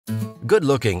Good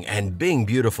looking and being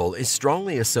beautiful is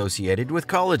strongly associated with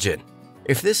collagen.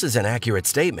 If this is an accurate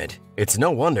statement, it's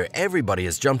no wonder everybody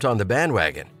has jumped on the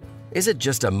bandwagon. Is it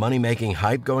just a money-making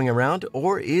hype going around,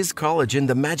 or is collagen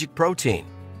the magic protein?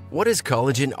 What is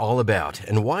collagen all about,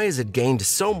 and why has it gained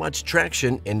so much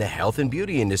traction in the health and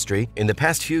beauty industry in the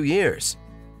past few years?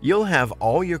 You'll have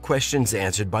all your questions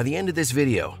answered by the end of this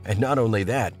video, and not only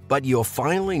that, but you'll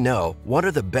finally know what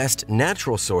are the best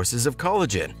natural sources of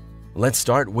collagen. Let's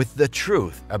start with the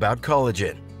truth about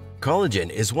collagen. Collagen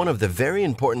is one of the very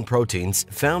important proteins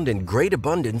found in great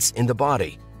abundance in the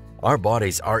body. Our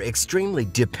bodies are extremely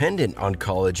dependent on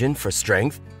collagen for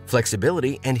strength,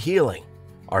 flexibility, and healing.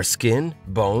 Our skin,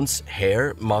 bones,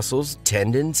 hair, muscles,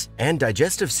 tendons, and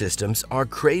digestive systems are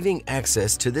craving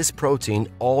access to this protein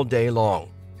all day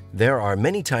long. There are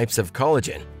many types of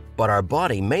collagen, but our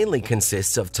body mainly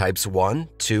consists of types 1,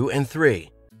 2, and 3.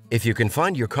 If you can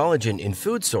find your collagen in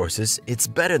food sources, it's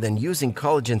better than using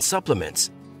collagen supplements,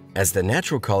 as the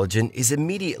natural collagen is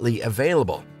immediately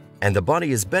available, and the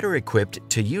body is better equipped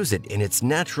to use it in its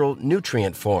natural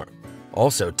nutrient form.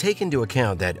 Also, take into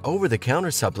account that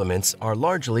over-the-counter supplements are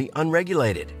largely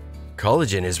unregulated.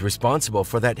 Collagen is responsible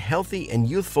for that healthy and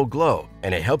youthful glow,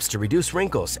 and it helps to reduce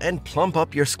wrinkles and plump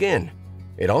up your skin.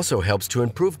 It also helps to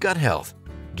improve gut health,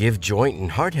 give joint and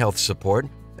heart health support,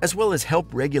 as well as help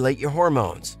regulate your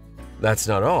hormones. That's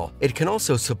not all. It can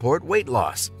also support weight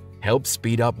loss, help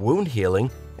speed up wound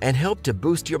healing, and help to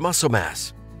boost your muscle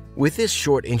mass. With this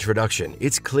short introduction,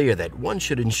 it's clear that one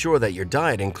should ensure that your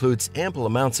diet includes ample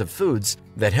amounts of foods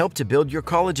that help to build your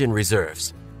collagen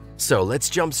reserves. So let's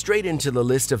jump straight into the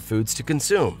list of foods to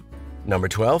consume. Number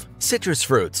 12. Citrus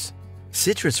fruits.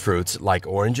 Citrus fruits like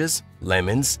oranges,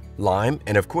 lemons, lime,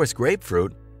 and of course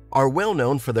grapefruit are well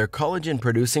known for their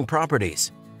collagen-producing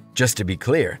properties. Just to be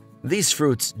clear, these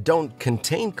fruits don't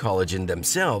contain collagen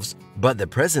themselves, but the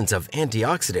presence of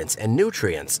antioxidants and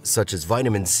nutrients such as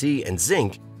vitamin C and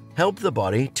zinc help the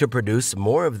body to produce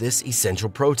more of this essential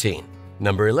protein.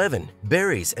 Number 11.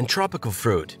 Berries and tropical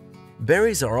fruit.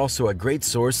 Berries are also a great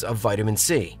source of vitamin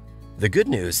C. The good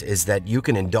news is that you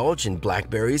can indulge in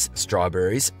blackberries,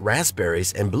 strawberries,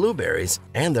 raspberries, and blueberries,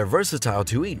 and they're versatile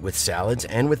to eat with salads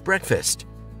and with breakfast.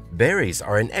 Berries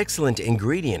are an excellent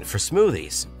ingredient for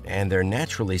smoothies, and they're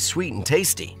naturally sweet and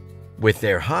tasty. With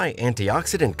their high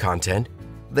antioxidant content,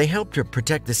 they help to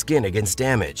protect the skin against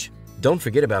damage. Don't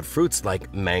forget about fruits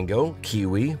like mango,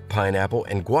 kiwi, pineapple,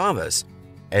 and guavas,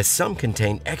 as some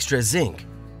contain extra zinc.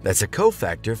 That's a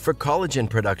cofactor for collagen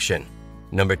production.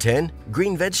 Number 10.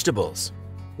 Green vegetables.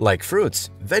 Like fruits,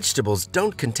 vegetables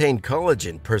don't contain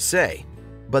collagen per se,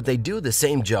 but they do the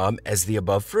same job as the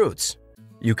above fruits.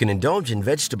 You can indulge in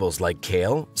vegetables like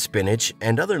kale, spinach,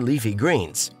 and other leafy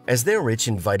greens, as they're rich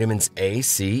in vitamins A,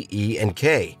 C, E, and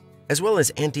K, as well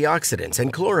as antioxidants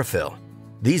and chlorophyll.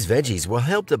 These veggies will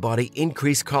help the body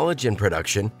increase collagen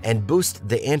production and boost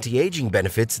the anti-aging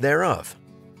benefits thereof.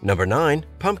 Number 9.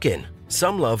 Pumpkin.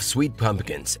 Some love sweet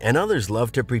pumpkins, and others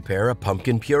love to prepare a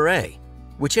pumpkin puree.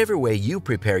 Whichever way you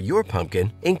prepare your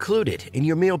pumpkin, include it in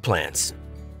your meal plans,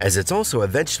 as it's also a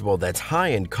vegetable that's high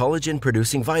in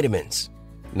collagen-producing vitamins.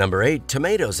 Number 8.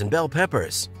 Tomatoes and bell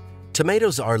peppers.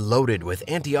 Tomatoes are loaded with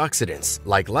antioxidants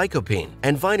like lycopene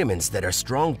and vitamins that are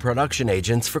strong production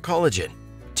agents for collagen.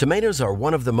 Tomatoes are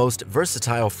one of the most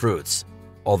versatile fruits,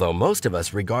 although most of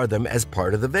us regard them as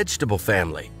part of the vegetable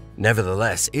family.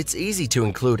 Nevertheless, it's easy to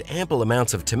include ample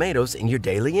amounts of tomatoes in your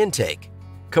daily intake.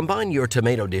 Combine your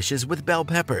tomato dishes with bell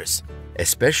peppers,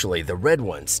 especially the red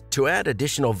ones, to add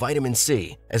additional vitamin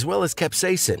C as well as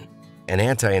capsaicin, an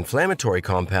anti-inflammatory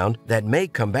compound that may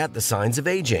combat the signs of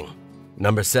aging.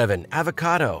 Number 7.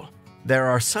 Avocado. There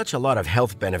are such a lot of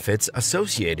health benefits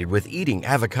associated with eating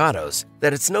avocados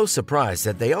that it's no surprise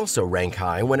that they also rank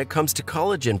high when it comes to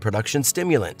collagen production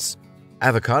stimulants.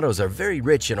 Avocados are very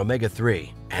rich in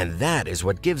omega-3, and that is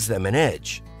what gives them an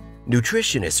edge.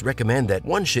 Nutritionists recommend that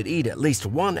one should eat at least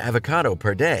one avocado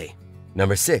per day.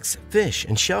 Number 6. Fish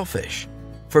and shellfish.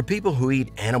 For people who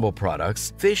eat animal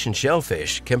products, fish and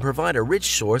shellfish can provide a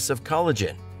rich source of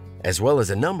collagen, as well as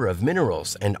a number of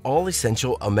minerals and all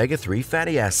essential omega-3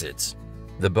 fatty acids.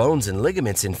 The bones and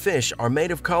ligaments in fish are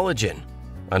made of collagen.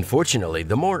 Unfortunately,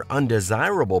 the more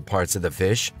undesirable parts of the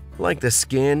fish, like the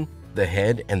skin, the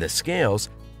head, and the scales,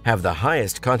 have the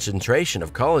highest concentration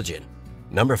of collagen.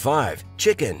 Number 5.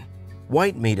 Chicken.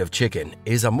 White meat of chicken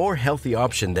is a more healthy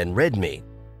option than red meat,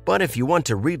 but if you want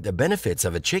to reap the benefits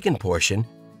of a chicken portion,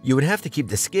 you would have to keep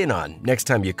the skin on next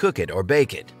time you cook it or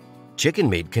bake it. Chicken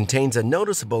meat contains a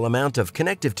noticeable amount of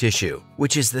connective tissue,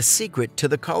 which is the secret to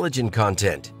the collagen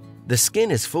content. The skin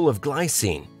is full of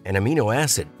glycine, an amino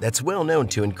acid that's well known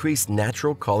to increase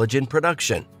natural collagen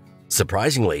production.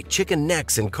 Surprisingly, chicken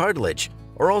necks and cartilage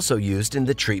are also used in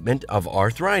the treatment of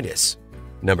arthritis.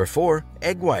 Number 4.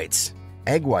 Egg whites.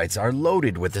 Egg whites are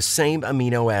loaded with the same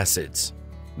amino acids.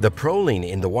 The proline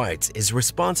in the whites is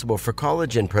responsible for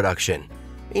collagen production.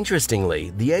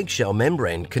 Interestingly, the eggshell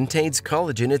membrane contains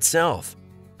collagen itself.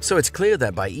 So it's clear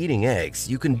that by eating eggs,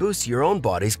 you can boost your own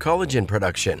body's collagen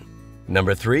production.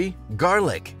 Number 3.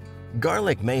 Garlic.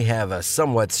 Garlic may have a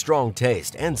somewhat strong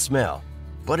taste and smell,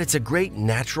 but it's a great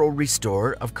natural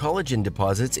restorer of collagen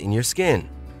deposits in your skin.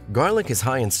 Garlic is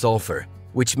high in sulfur,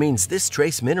 which means this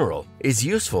trace mineral is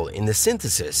useful in the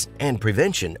synthesis and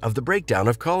prevention of the breakdown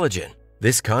of collagen.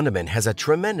 This condiment has a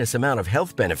tremendous amount of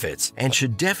health benefits and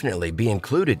should definitely be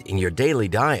included in your daily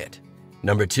diet.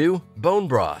 Number 2. Bone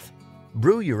broth.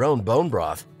 Brew your own bone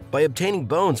broth by obtaining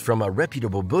bones from a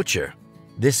reputable butcher.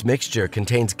 This mixture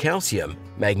contains calcium,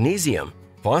 magnesium,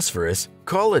 phosphorus,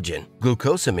 collagen,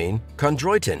 glucosamine,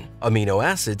 chondroitin, amino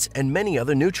acids, and many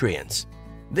other nutrients.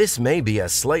 This may be a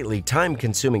slightly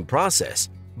time-consuming process,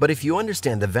 but if you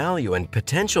understand the value and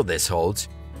potential this holds,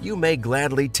 you may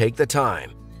gladly take the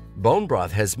time. Bone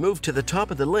broth has moved to the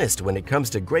top of the list when it comes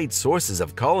to great sources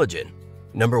of collagen.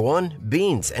 Number 1.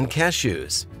 Beans and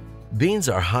cashews. Beans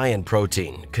are high in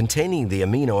protein, containing the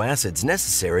amino acids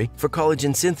necessary for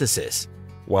collagen synthesis,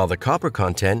 while the copper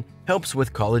content helps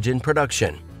with collagen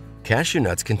production. Cashew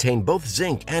nuts contain both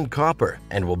zinc and copper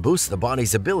and will boost the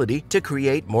body's ability to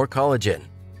create more collagen.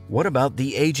 What about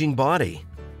the aging body?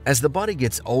 As the body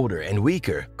gets older and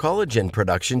weaker, collagen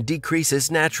production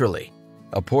decreases naturally.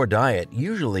 A poor diet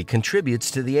usually contributes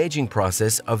to the aging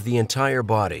process of the entire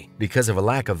body because of a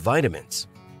lack of vitamins.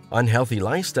 Unhealthy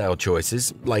lifestyle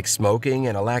choices like smoking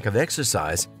and a lack of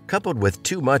exercise, coupled with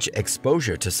too much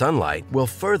exposure to sunlight, will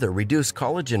further reduce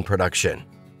collagen production.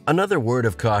 Another word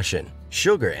of caution: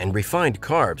 sugar and refined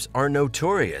carbs are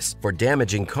notorious for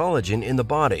damaging collagen in the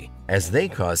body, as they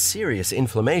cause serious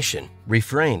inflammation.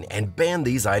 Refrain and ban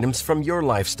these items from your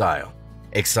lifestyle.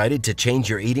 Excited to change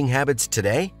your eating habits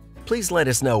today? Please let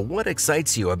us know what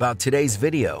excites you about today's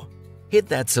video. Hit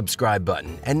that subscribe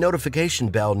button and notification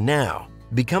bell now.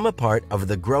 Become a part of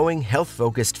the growing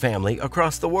health-focused family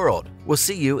across the world. We'll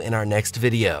see you in our next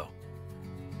video.